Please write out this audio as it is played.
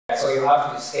so you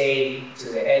have to stay to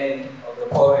the end of the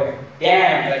poem.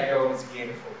 Damn, that girl was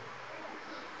beautiful.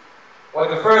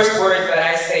 Were the first words that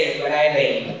I said when I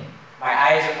lay my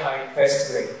eyes on her in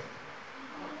first grade.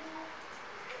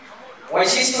 When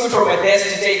she stood from a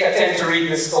desk to take her turn to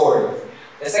read the story,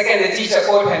 the second the teacher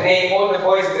called her name, all the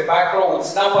boys in the back row would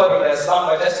snap out of their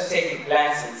slumber just to take a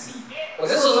glance and see.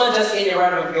 Because this was not just any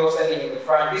random girl standing in the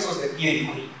front, this was the beauty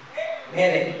queen,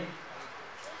 Melanie.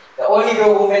 The only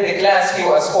girl who made the class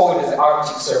feel as cold as the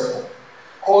Arctic Circle.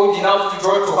 Cold enough to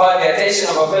draw to her the attention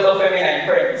of her fellow feminine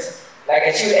friends. Like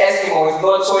a chilled Eskimo with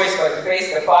no choice but to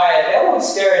face the fire, they would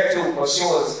stare at too because she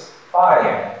was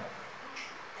fire.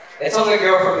 The Tonga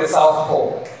girl from the South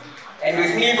Pole. And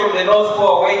with me from the North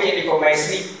Pole awakening from my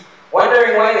sleep,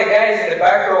 wondering why the guys in the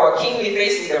back row are keenly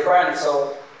facing the front,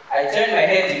 so I turned my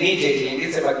head immediately and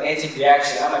did a magnetic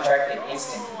reaction. I'm attracted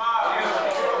instantly.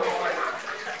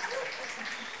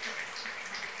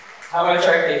 I'm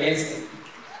attracted instantly.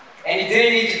 And it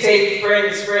didn't need to take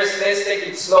friends first, let's take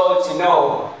it slow to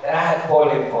know that I had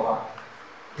fallen for her.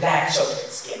 Black chocolate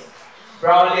skin,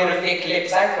 brown little thick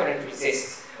lips, I couldn't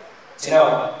resist. To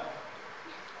know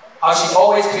how she'd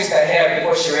always twist her hair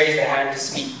before she raised her hand to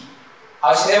speak.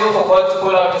 How she never forgot to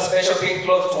pull out a special pink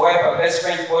cloth to wipe her best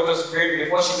friend's bottle spirit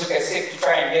before she took a sip to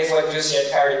try and guess what juice she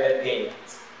had carried that day.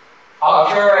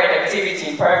 Our favorite activity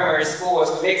in primary school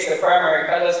was to mix the primary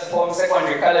colors to form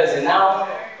secondary colors, and now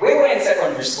we were in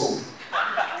secondary school.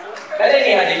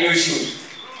 Melanie had a new shoe.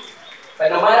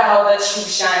 But no matter how that shoe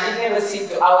shined, it never seemed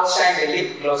to outshine the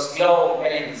lip gloss glow of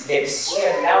Melanie's lips. She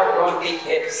had now grown thick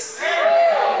lips.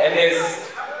 And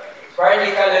this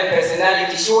brightly colored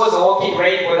personality, she was a walking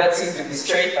rainbow that seemed to be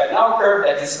straight, but now curved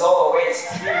at its lower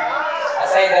waist.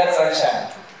 Aside that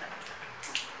sunshine.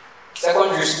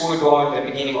 Secondary school dawned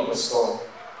the beginning of a story.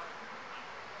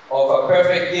 Of our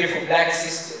perfect, beautiful black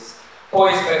sisters,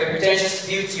 poised by the pretentious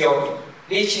beauty of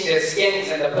bleaching their skins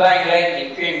and applying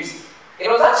lightning creams. It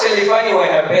was actually funny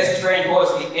when her best friend, who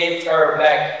was nicknamed Cara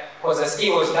Black, because her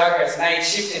skin was dark as night,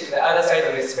 shifted to the other side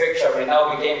of the spectrum and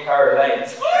now became Cara Light.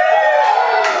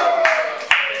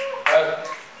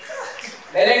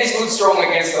 Melanie stood strong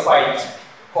against the fight,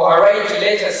 for her right to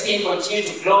let her skin continue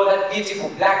to glow that beautiful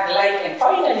black light, and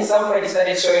finally somebody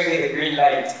started showing me the green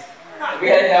light. We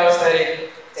had now started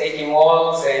taking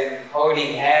walks and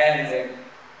holding hands, and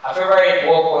her favorite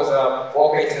walk was a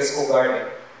walkway to the school garden.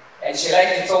 And she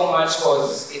liked it so much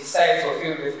because its sides were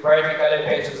filled with brightly colored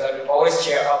petals that would always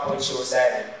cheer up when she was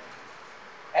sad.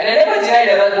 And I never denied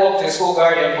that walk to the school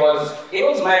garden because it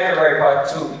was my favorite part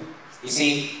too. You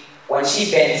see, when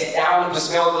she bent down to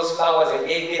smell those flowers and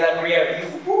gave me that rear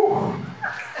view, woo.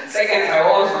 In seconds my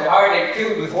walls were hard and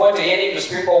filled with water, yearning to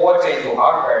sprinkle water into her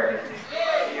garden.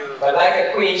 But like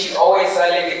a queen, she always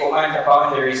silently commanded her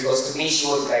boundaries because to me she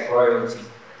was like royalty.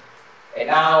 And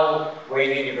now we're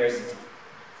in university.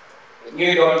 A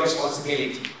new dawn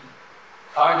responsibility.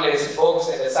 Countless books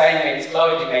and assignments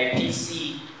clouding my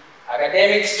PC.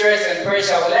 Academic stress and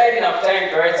pressure. Will I have enough time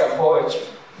to write some poetry?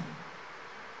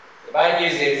 The bad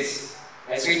news is,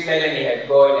 my sweet Melanie had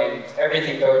gone and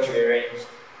everything felt rearranged.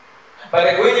 But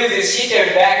the good news is she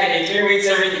came back and in 3 weeks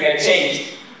everything had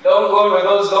changed. Long gone were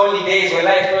those lonely days when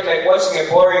life felt like watching a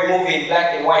boring movie in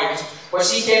black and white. When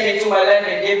she came into my life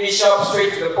and gave me sharp,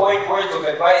 straight to the point words of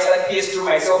advice that pierced through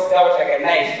my self-doubt like a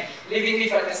knife, leaving me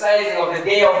fantasizing of the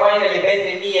day of finally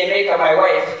bending the knee and make her my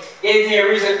wife. Gave me a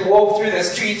reason to walk through the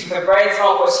streets with a bright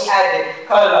smile because she added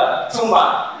color to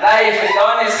my life. And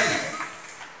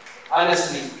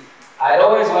honestly, I'd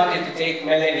always wanted to take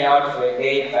Melanie out for a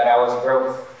date, but I was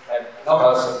broke. But no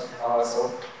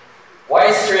hustle. Why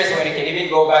stress when you can even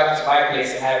go back to my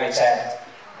place and have a chat?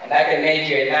 And I can make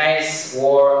you a nice,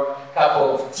 warm cup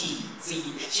of tea. See,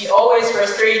 she always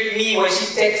frustrates me when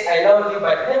she texts, I love you,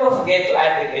 but never forget to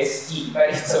add the best tea. But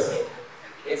it's okay.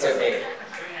 It's okay.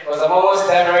 Because I'm almost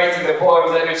done writing the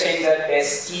poem that will change that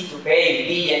best tea to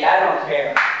baby, and I don't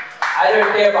care. I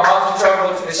don't care if I have to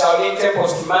travel to the Shaolin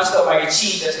temples to master my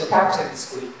chi just to capture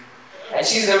this queen. And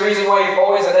she's the reason why you've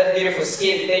always had that beautiful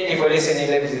skin. Thank you for listening,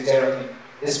 ladies and gentlemen.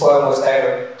 This poem was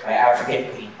titled My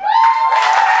African Queen.